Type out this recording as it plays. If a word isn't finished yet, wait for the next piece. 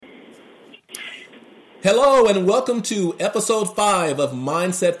Hello and welcome to episode 5 of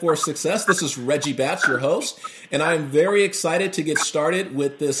Mindset for Success. This is Reggie Batts, your host, and I am very excited to get started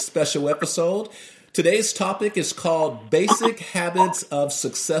with this special episode. Today's topic is called Basic Habits of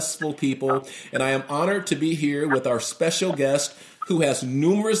Successful People, and I am honored to be here with our special guest who has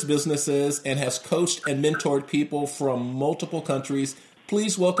numerous businesses and has coached and mentored people from multiple countries.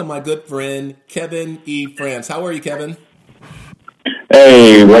 Please welcome my good friend, Kevin E. France. How are you, Kevin?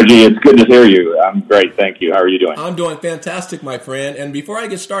 Hey, Reggie, it's good to hear you. I'm great, thank you. How are you doing? I'm doing fantastic, my friend. And before I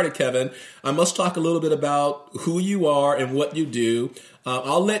get started, Kevin, I must talk a little bit about who you are and what you do.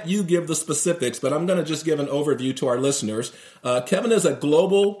 I'll let you give the specifics, but I'm going to just give an overview to our listeners. Kevin is a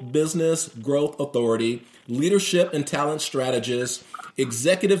global business growth authority, leadership and talent strategist,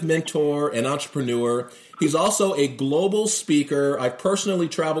 executive mentor, and entrepreneur. He's also a global speaker. I've personally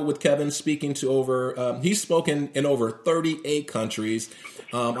traveled with Kevin speaking to he's spoken in over 38 countries.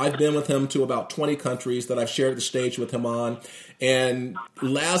 I've been with him to about 20 countries that I've shared the stage with him on. And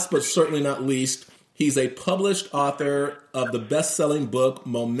last but certainly not least, he's a published author of the best-selling book,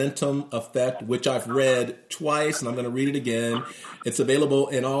 Momentum Effect, which I've read twice, and I'm going to read it again. It's available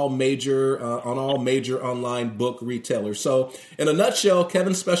in on all major online book retailers. So in a nutshell,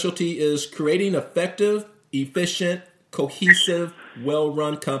 Kevin's specialty is creating effective, efficient, cohesive,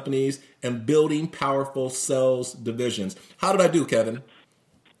 well-run companies and building powerful sales divisions. How did I do, Kevin?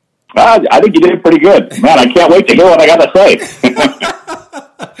 I think you did pretty good. Man, I can't wait to hear what I got to say.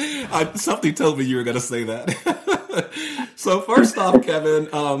 Something told me you were going to say that. So first off, Kevin,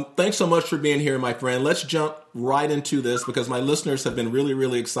 thanks so much for being here, my friend. Let's jump right into this because my listeners have been really,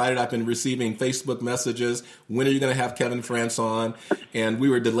 really excited. I've been receiving Facebook messages. When are you going to have Kevin France on? And we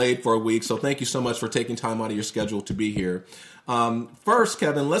were delayed for a week. So thank you so much for taking time out of your schedule to be here. First,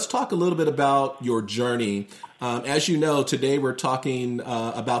 Kevin, let's talk a little bit about your journey. As you know, today we're talking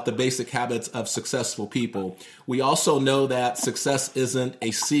about the basic habits of successful people. We also know that success isn't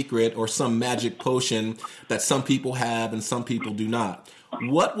a secret or some magic potion that some people have and some people do not.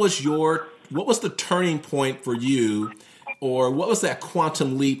 What was the turning point for you, or what was that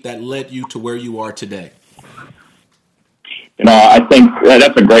quantum leap that led you to where you are today? You know, I think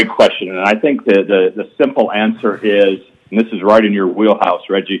that's a great question, and I think the simple answer is, and this is right in your wheelhouse,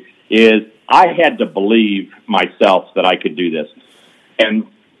 Reggie, is I had to believe myself that I could do this. And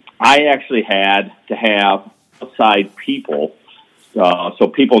I actually had to have outside people, so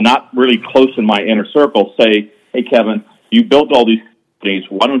people not really close in my inner circle, say, hey, Kevin, you built all these companies.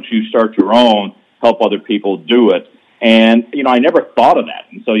 Why don't you start your own, help other people do it? And, you know, I never thought of that.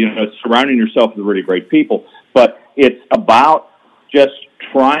 And so, you know, surrounding yourself with really great people. But it's about just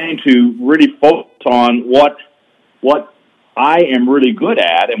trying to really focus on what I am really good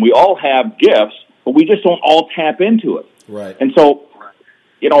at, and we all have gifts, but we just don't all tap into it. Right. And so,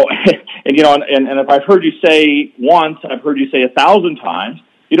 you know, and if I've heard you say once, I've heard you say 1,000 times,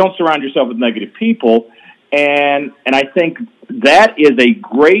 you don't surround yourself with negative people, and I think that is a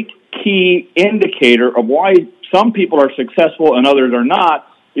great key indicator of why some people are successful and others are not,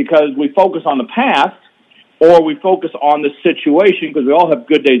 because we focus on the past or we focus on the situation, because we all have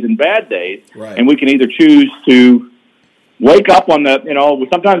good days and bad days, right. And we can either choose to wake up on the, you know,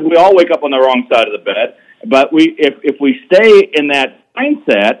 sometimes we all wake up on the wrong side of the bed, but if we stay in that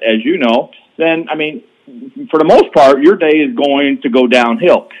mindset, as you know, then, I mean, for the most part, your day is going to go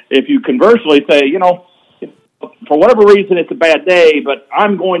downhill. If you conversely say, you know, for whatever reason it's a bad day, but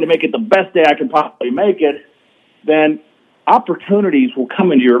I'm going to make it the best day I can possibly make it, then opportunities will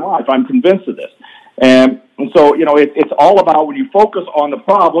come into your life. I'm convinced of this. And so, you know, it's all about when you focus on the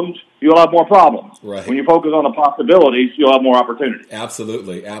problems, you'll have more problems. Right. When you focus on the possibilities, you'll have more opportunities.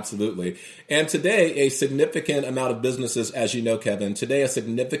 Absolutely, absolutely. And today, a significant amount of businesses, as you know, Kevin, today a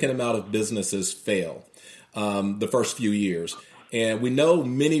significant amount of businesses fail the first few years. And we know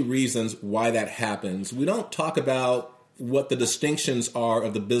many reasons why that happens. We don't talk about what the distinctions are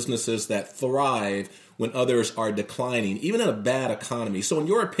of the businesses that thrive when others are declining, even in a bad economy. So in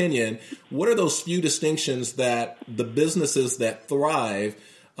your opinion, what are those few distinctions that the businesses that thrive,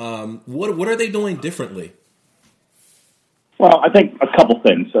 what are they doing differently? Well, I think a couple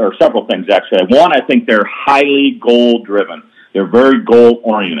things, or several things, actually. One, I think they're highly goal-driven. They're very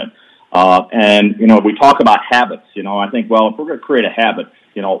goal-oriented. And, you know, we talk about habits. You know, I think, well, if we're going to create a habit,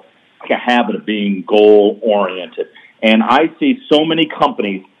 you know, like a habit of being goal-oriented. And I see so many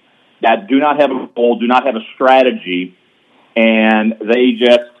companies that do not have a goal, do not have a strategy, and they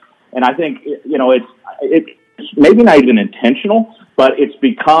just, and I think, you know, it's maybe not even intentional, but it's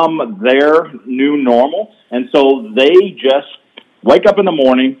become their new normal. And so they just wake up in the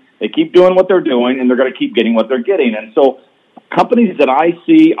morning, they keep doing what they're doing, and they're going to keep getting what they're getting. And so companies that I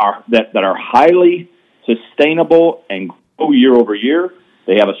see are that are highly sustainable and grow year over year.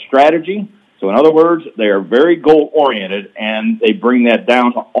 They have a strategy. So in other words, they are very goal-oriented, and they bring that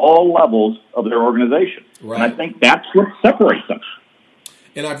down to all levels of their organization. Right. And I think that's what separates them.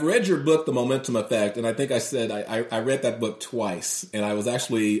 And I've read your book, The Momentum Effect, and I think I said I read that book twice, and I was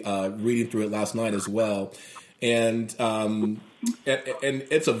actually reading through it last night as well. And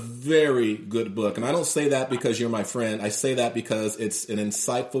it's a very good book. And I don't say that because you're my friend. I say that because it's an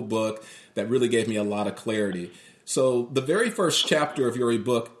insightful book that really gave me a lot of clarity. So the very first chapter of your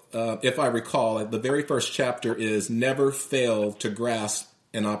book, if I recall, the very first chapter is Never Fail to Grasp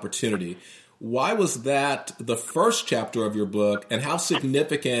an Opportunity. Why was that the first chapter of your book, and how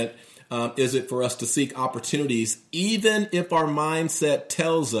significant is it for us to seek opportunities even if our mindset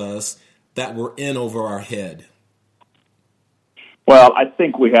tells us that we're in over our head? Well, I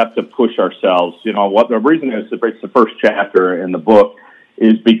think we have to push ourselves. You know, what the reason is it's the first chapter in the book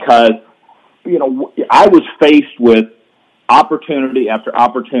is because, you know, I was faced with opportunity after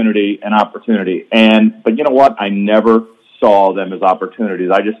opportunity and opportunity. But you know what? I never saw them as opportunities.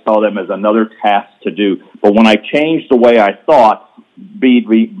 I just saw them as another task to do. But when I changed the way I thought,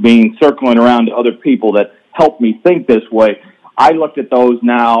 being circling around to other people that helped me think this way, I looked at those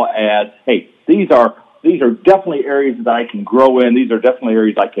now as, hey, these are definitely areas that I can grow in. These are definitely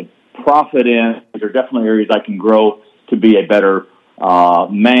areas I can profit in. These are definitely areas I can grow to be a better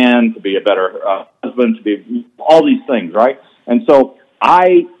man, to be a better husband, to be all these things, right? And so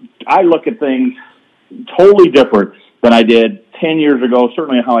I look at things totally different than I did 10 years ago,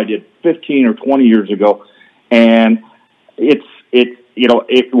 certainly how I did 15 or 20 years ago. And it's you know,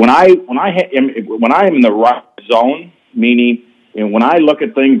 when I am in the right zone, meaning, you know, when I look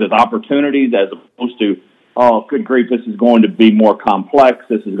at things as opportunities as opposed to, oh, good grief, this is going to be more complex,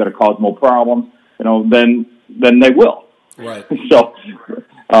 this is going to cause more problems, you know, then they will. Right. So,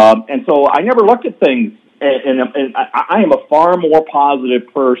 and so I never looked at things, and I am a far more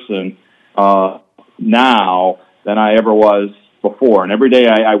positive person now than I ever was before. And every day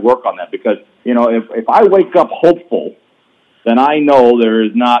I work on that because, you know, if I wake up hopeful, then I know there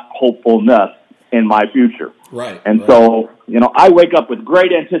is not hopefulness in my future. Right. And so, you know, I wake up with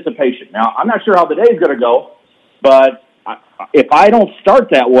great anticipation. Now, I'm not sure how the day is going to go, but if I don't start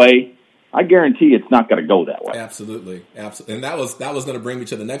that way, I guarantee it's not going to go that way. Absolutely. Absolutely. And that was going to bring me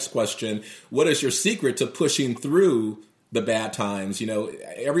to the next question. What is your secret to pushing through the bad times? You know,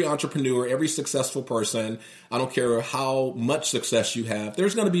 every entrepreneur, every successful person, I don't care how much success you have,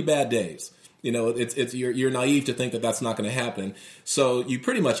 there's going to be bad days. You know, you're naive to think that that's not going to happen. So you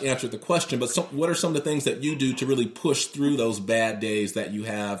pretty much answered the question, but what are some of the things that you do to really push through those bad days that you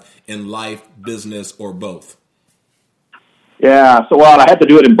have in life, business, or both? Yeah, so I had to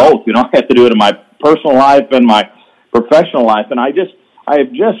do it in both. You know, I had to do it in my personal life and my professional life, and I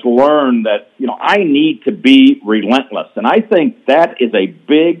have just learned that, you know, I need to be relentless, and I think that is a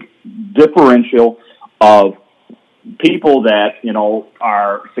big differential of people that, you know,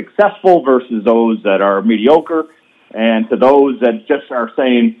 are successful versus those that are mediocre, and to those that just are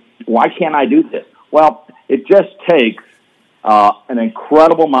saying, why can't I do this? Well, it just takes an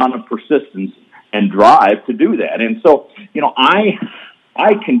incredible amount of persistence and drive to do that. And so, you know, I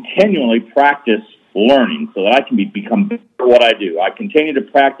continually practice learning so that I can become better at what I do. I continue to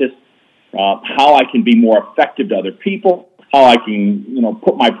practice how I can be more effective to other people, how I can, you know,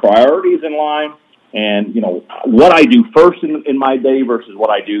 put my priorities in line, and, you know, what I do first in my day versus what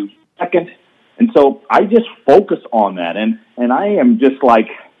I do second. And so I just focus on that. And I am just like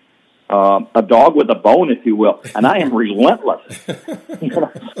a dog with a bone, if you will, and I am relentless.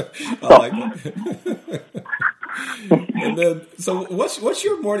 I like that. And then, so what's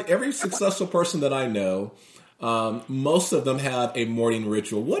your morning? Every successful person that I know, most of them have a morning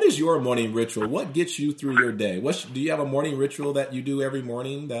ritual. What is your morning ritual? What gets you through your day? Do you have a morning ritual that you do every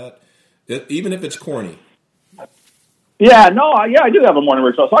morning that, even if it's corny? I do have a morning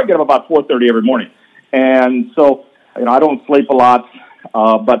ritual. So I get up about 4:30 every morning, and so, you know, I don't sleep a lot,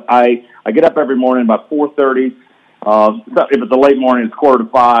 but I get up every morning about 4:30. If it's a late morning, it's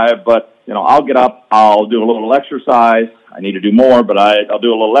 4:45. But, you know, I'll get up, I'll do a little exercise. I need to do more, but I'll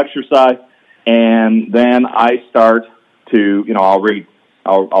do a little exercise, and then I start to, you know, I'll read.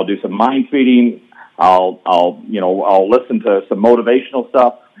 I'll do some mind feeding. I'll listen to some motivational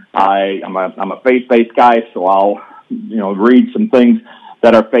stuff. I'm a faith-based guy, so I'll, you know, read some things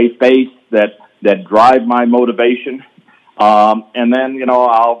that are faith-based that drive my motivation. And then, you know,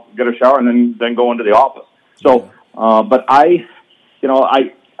 I'll get a shower and then go into the office. So, but I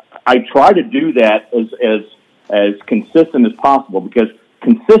try to do that as consistent as possible, because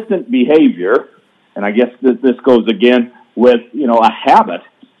consistent behavior, and I guess this goes again with, you know, a habit,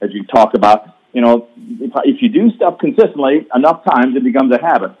 as you talk about, you know, if you do stuff consistently enough times, it becomes a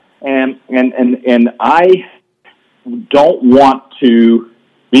habit. And I don't want to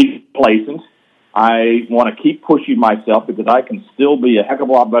be complacent. I want to keep pushing myself because I can still be a heck of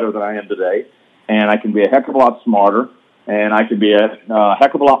a lot better than I am today, and I can be a heck of a lot smarter, and I can be a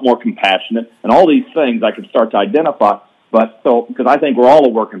heck of a lot more compassionate, and all these things I can start to identify. But because I think we're all a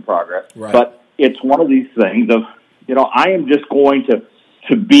work in progress, right. But it's one of these things of, I am just going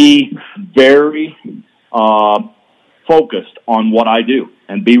to be very focused on what I do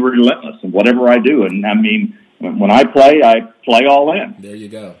and be relentless in whatever I do. And I mean, when I play all in. There you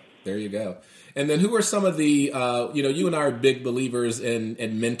go. And then who are some of the, you and I are big believers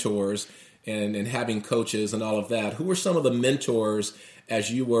in mentors and having coaches and all of that. Who were some of the mentors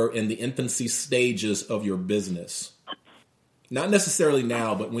as you were in the infancy stages of your business? Not necessarily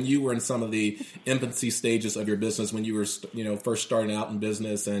now, but when you were in some of the infancy stages of your business, when you were, first starting out in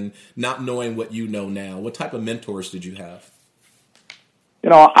business and not knowing what you know now, what type of mentors did you have?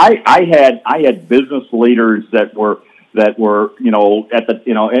 I had business leaders that were at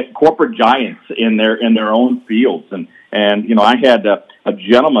the corporate giants in their own fields, and I had a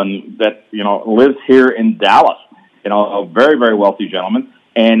gentleman that lives here in Dallas, a very, very wealthy gentleman,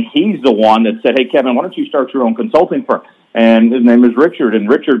 and he's the one that said, "Hey, Kevin, why don't you start your own consulting firm?" And his name is Richard, and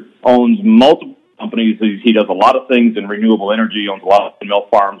Richard owns multiple companies. He does a lot of things in renewable energy, owns a lot of windmill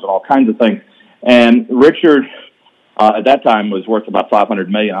farms and all kinds of things. And Richard, at that time, was worth about $500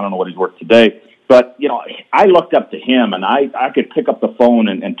 million. I don't know what he's worth today. But, I looked up to him, and I could pick up the phone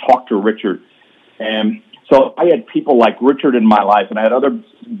and talk to Richard. And so I had people like Richard in my life, and I had other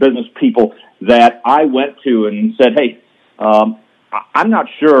business people that I went to and said, "Hey, I'm not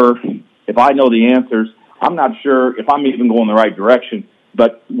sure if I know the answers. I'm not sure if I'm even going the right direction,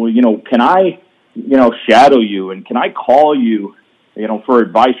 but, can I, shadow you, and can I call you, for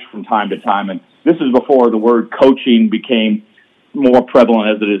advice from time to time?" And this is before the word coaching became more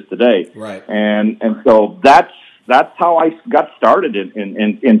prevalent as it is today. Right. And so that's how I got started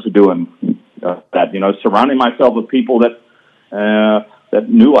into doing that, surrounding myself with people that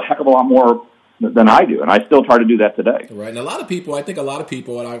knew a heck of a lot more than I do, and I still try to do that today. Right, and I think a lot of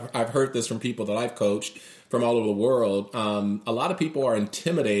people, and I've heard this from people that I've coached from all over the world, a lot of people are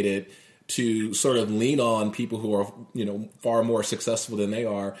intimidated to sort of lean on people who are, far more successful than they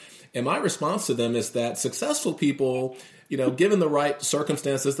are. And my response to them is that successful people, given the right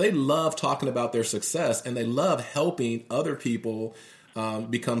circumstances, they love talking about their success, and they love helping other people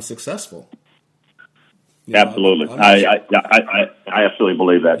become successful. Absolutely. I absolutely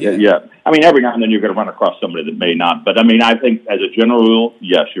believe that. Yeah. I mean, every now and then you're going to run across somebody that may not. But, I think as a general rule,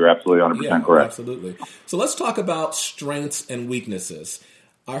 yes, you're absolutely 100% correct. Absolutely. So let's talk about strengths and weaknesses.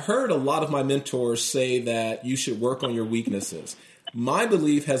 I heard a lot of my mentors say that you should work on your weaknesses. My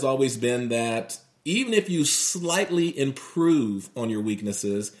belief has always been that even if you slightly improve on your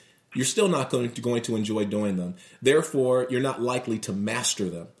weaknesses, you're still not going to enjoy doing them. Therefore, you're not likely to master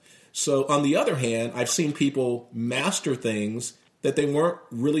them. So on the other hand, I've seen people master things that they weren't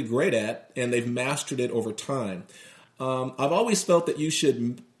really great at, and they've mastered it over time. I've always felt that you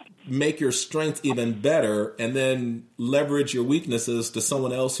should make your strength even better and then leverage your weaknesses to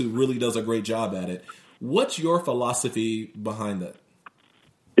someone else who really does a great job at it. What's your philosophy behind that?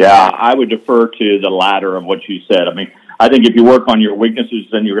 Yeah, I would defer to the latter of what you said. I think if you work on your weaknesses,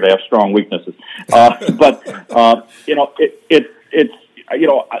 then you're going to have strong weaknesses.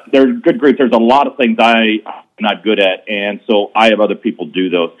 There's good grief. There's a lot of things I'm not good at, and so I have other people do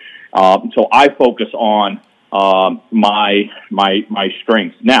those. So I focus on my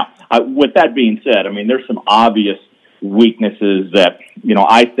strengths. Now, with that being said, there's some obvious weaknesses that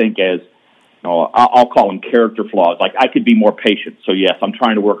I think as I'll call them character flaws. Like I could be more patient. So yes, I'm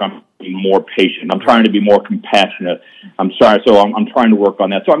trying to work on being more patient. I'm trying to be more compassionate. I'm trying to work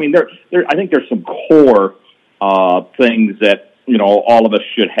on that. So I think there's some core things that all of us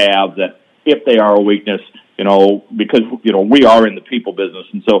should have that if they are a weakness, because we are in the people business,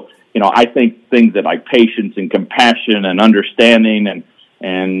 and so I think things that like patience and compassion and understanding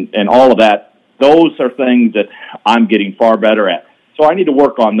and all of that, those are things that I'm getting far better at. So I need to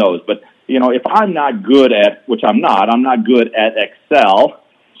work on those. But if I'm not good at, which I'm not good at Excel.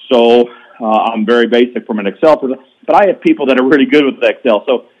 So I'm very basic from an Excel perspective. But I have people that are really good with Excel.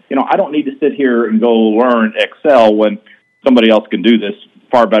 So I don't need to sit here and go learn Excel when somebody else can do this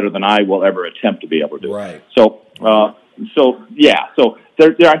far better than I will ever attempt to be able to do. Right. So I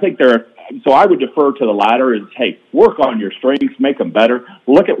think so I would defer to the latter is, hey, work on your strengths, make them better.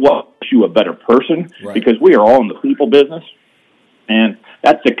 Look at what makes you a better person, right? Because we are all in the people business. And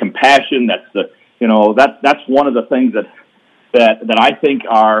that's the compassion. That's the, that's one of the things that that I think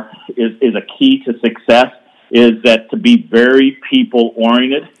is a key to success is that to be very people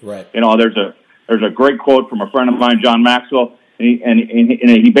oriented. Right. There's a great quote from a friend of mine, John Maxwell, and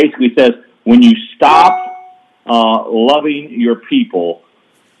he basically says, when you stop loving your people,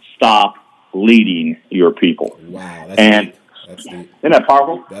 stop leading your people. Wow, that's deep. That's deep. Isn't that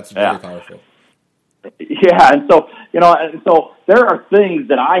powerful? That's very powerful. Yeah, and so there are things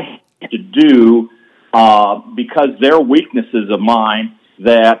that I have to do because they're weaknesses of mine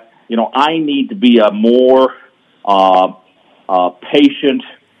that I need to be a more patient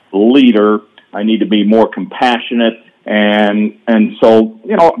leader. I need to be more compassionate, and so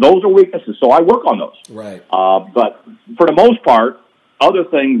those are weaknesses. So I work on those. Right. But for the most part, other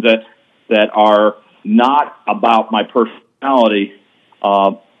things that are not about my personality,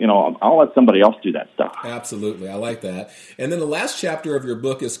 I'll let somebody else do that stuff. Absolutely. I like that. And then the last chapter of your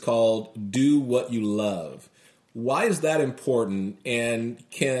book is called Do What You Love. Why is that important? And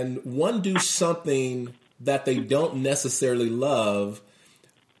can one do something that they don't necessarily love,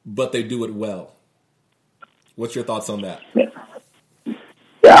 but they do it well? What's your thoughts on that?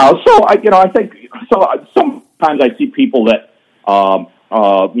 Yeah. So I think sometimes I see people that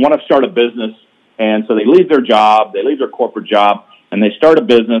want to start a business, and so they leave their job, they leave their corporate job, and they start a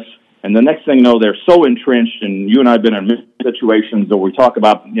business, and the next thing you know, they're so entrenched, and you and I have been in situations where we talk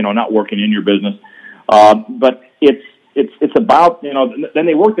about, not working in your business, but it's about, then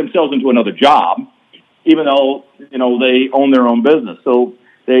they work themselves into another job, even though, they own their own business. So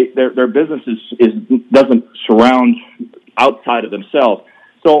their business doesn't surround outside of themselves.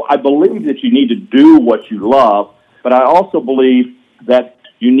 So I believe that you need to do what you love, but I also believe that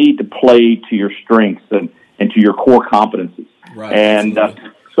you need to play to your strengths and to your core competencies. Right. And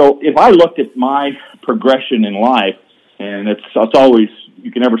so if I looked at my progression in life, and it's always,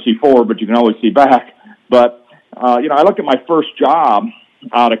 you can never see forward, but you can always see back. But, I looked at my first job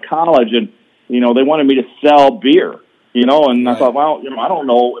out of college, and, they wanted me to sell beer, and I thought, well, I don't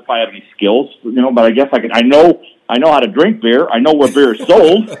know if I have any skills, but I guess I know how to drink beer. I know where beer is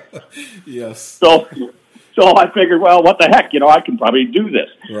sold. Yes. So I figured, well, what the heck, I can probably do this.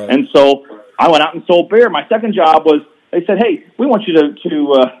 Right. And so I went out and sold beer. My second job was, they said, hey, we want you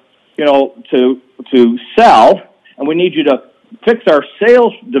to sell, and we need you to fix our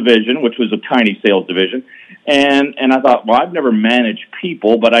sales division, which was a tiny sales division. And I thought, well, I've never managed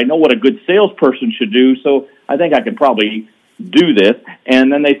people, but I know what a good salesperson should do, so I think I could probably do this.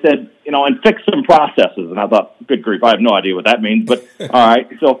 And then they said, and fix some processes. And I thought, good grief, I have no idea what that means, but all right.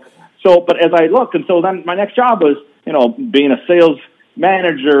 But as I looked, and so then my next job was, being a sales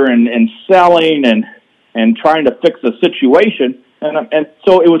manager and selling and trying to fix a situation. And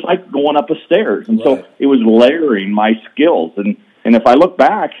so it was like going up a stairs. And so it was layering my skills. And if I look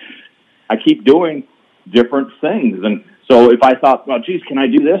back, I keep doing different things. And so if I thought, well, geez, can I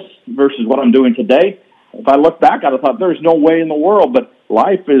do this versus what I'm doing today? If I look back, I'd have thought there's no way in the world, but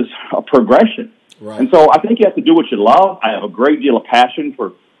life is a progression. Right. And so I think you have to do what you love. I have a great deal of passion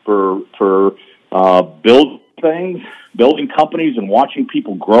for building things, building companies, and watching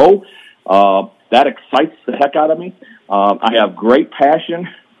people grow. That excites the heck out of me. I have great passion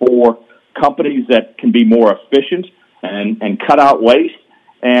for companies that can be more efficient and cut out waste.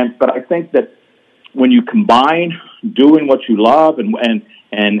 But I think that when you combine doing what you love and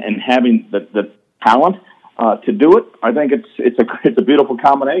having the talent to do it, I think it's a beautiful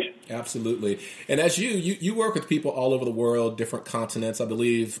combination. Absolutely. And as you work with people all over the world, different continents. I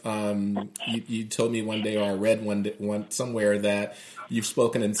believe you told me one day, or I read one somewhere, that you've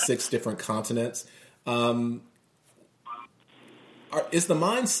spoken in 6 different continents. Is the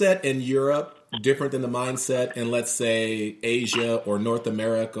mindset in Europe different than the mindset in, let's say, Asia or North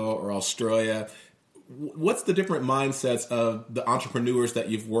America or Australia? What's the different mindsets of the entrepreneurs that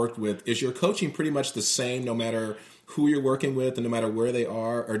you've worked with? Is your coaching pretty much the same no matter who you're working with and no matter where they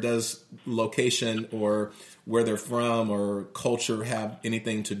are? Or does location or where they're from or culture have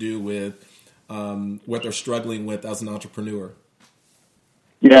anything to do with what they're struggling with as an entrepreneur?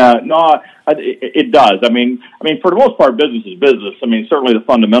 Yeah, no, it does. I mean, for the most part, business is business. I mean, certainly the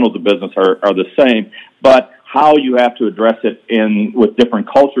fundamentals of business are the same, but how you have to address it with different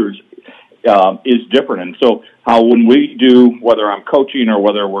cultures is different. And so when we do, whether I'm coaching or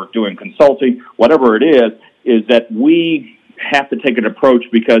whether we're doing consulting, whatever it is that we have to take an approach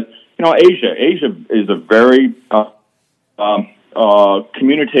because, Asia is a very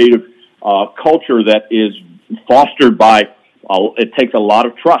communicative culture that is fostered by, it takes a lot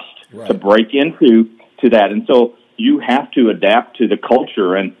of trust to break into that. And so you have to adapt to the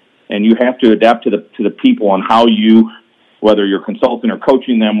culture and you have to adapt to the people on how you, whether you're consulting or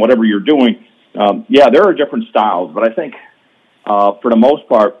coaching them, whatever you're doing. There are different styles, but I think for the most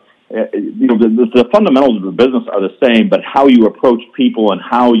part, the fundamentals of the business are the same, but how you approach people and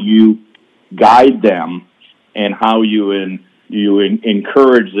how you guide them and how you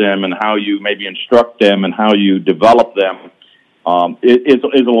encourage them and how you maybe instruct them and how you develop them is a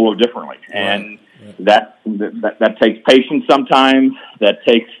little differently. And that takes patience sometimes. That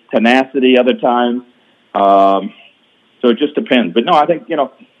takes tenacity other times. So it just depends. But no, I think,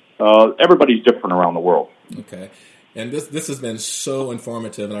 everybody's different around the world. Okay. And this has been so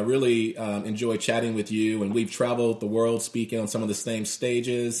informative, and I really enjoy chatting with you. And we've traveled the world speaking on some of the same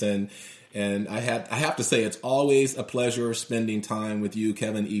stages, and I have to say it's always a pleasure spending time with you,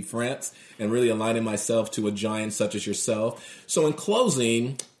 Kevin E. Frantz, and really aligning myself to a giant such as yourself. So in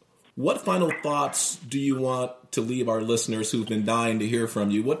closing, what final thoughts do you want to leave our listeners who've been dying to hear from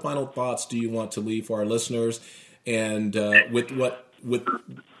you? What final thoughts do you want to leave for our listeners, and with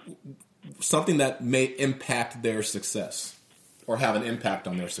something that may impact their success or have an impact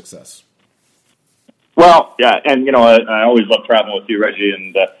on their success? Well, yeah, and I always love traveling with you, Reggie,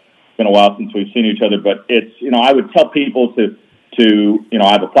 and it's been a while since we've seen each other. But it's I would tell people to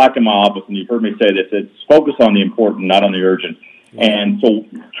I have a plaque in my office, and you've heard me say this. It's focus on the important, not on the urgent. And so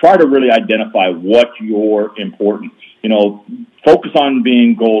try to really identify what you're important. Focus on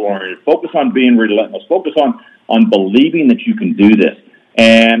being goal-oriented. Focus on being relentless. Focus on believing that you can do this.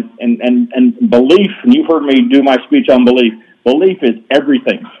 And belief, and you've heard me do my speech on belief. Belief is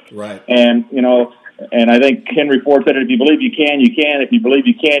everything. Right. And, and I think Henry Ford said it, if you believe you can, you can. If you believe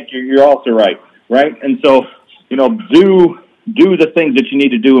you can't, you're also right. Right. And so, do the things that you need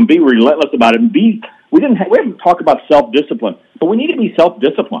to do and be relentless about it. And we haven't talked about self-discipline, but we need to be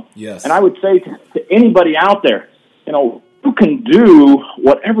self-disciplined. Yes. And I would say to anybody out there, you can do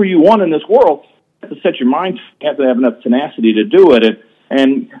whatever you want in this world. You have to set your mind. You have to have enough tenacity to do it.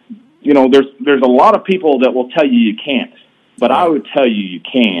 And there's a lot of people that will tell you can't, but I would tell you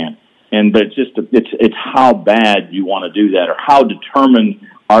can. But it's how bad you want to do that, or how determined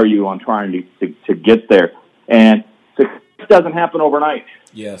are you on trying to get there. And success doesn't happen overnight.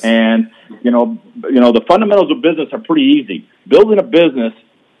 Yes. And the fundamentals of business are pretty easy. Building a business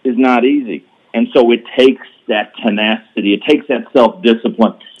is not easy, and so it takes that tenacity. It takes that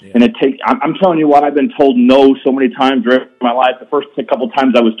self-discipline. Yeah. And I'm telling you what, I've been told no so many times during my life. The first couple of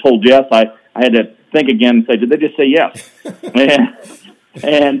times I was told yes, I had to think again and say, did they just say yes?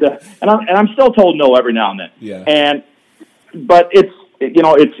 and I'm still told no every now and then. Yeah. But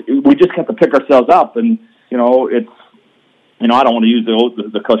we just have to pick ourselves up, and I don't want to use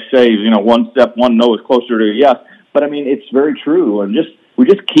the cliches, one no is closer to a yes, but I mean, it's very true. And we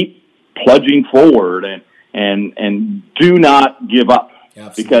just keep plunging forward and do not give up.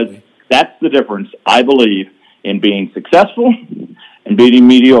 Absolutely. Because that's the difference, I believe, in being successful and being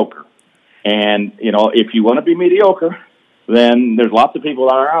mediocre. And, if you want to be mediocre, then there's lots of people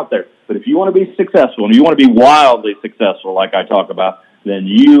that are out there. But if you want to be successful and you want to be wildly successful, like I talk about, then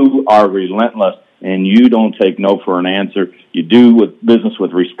you are relentless and you don't take no for an answer. You do business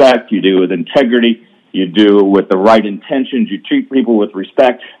with respect. You do with integrity. You do with the right intentions. You treat people with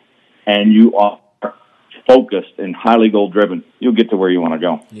respect, and you are focused and highly goal-driven. You'll get to where you want to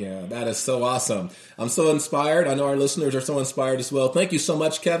go. Yeah, that is so awesome. I'm so inspired. I know our listeners are so inspired as well. Thank you so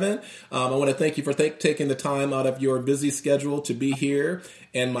much, Kevin. I want to thank you for taking the time out of your busy schedule to be here,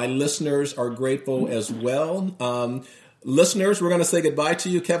 and my listeners are grateful as well. Listeners, we're going to say goodbye to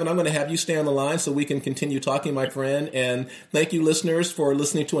you. Kevin, I'm going to have you stay on the line so we can continue talking, my friend. And thank you, listeners, for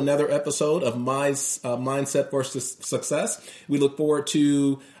listening to another episode of My Mindset for Success. We look forward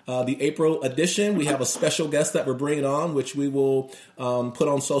to the April edition. We have a special guest that we're bringing on, which we will put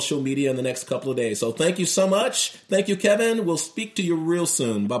on social media in the next couple of days. So thank you so much. Thank you, Kevin. We'll speak to you real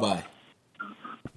soon. Bye-bye.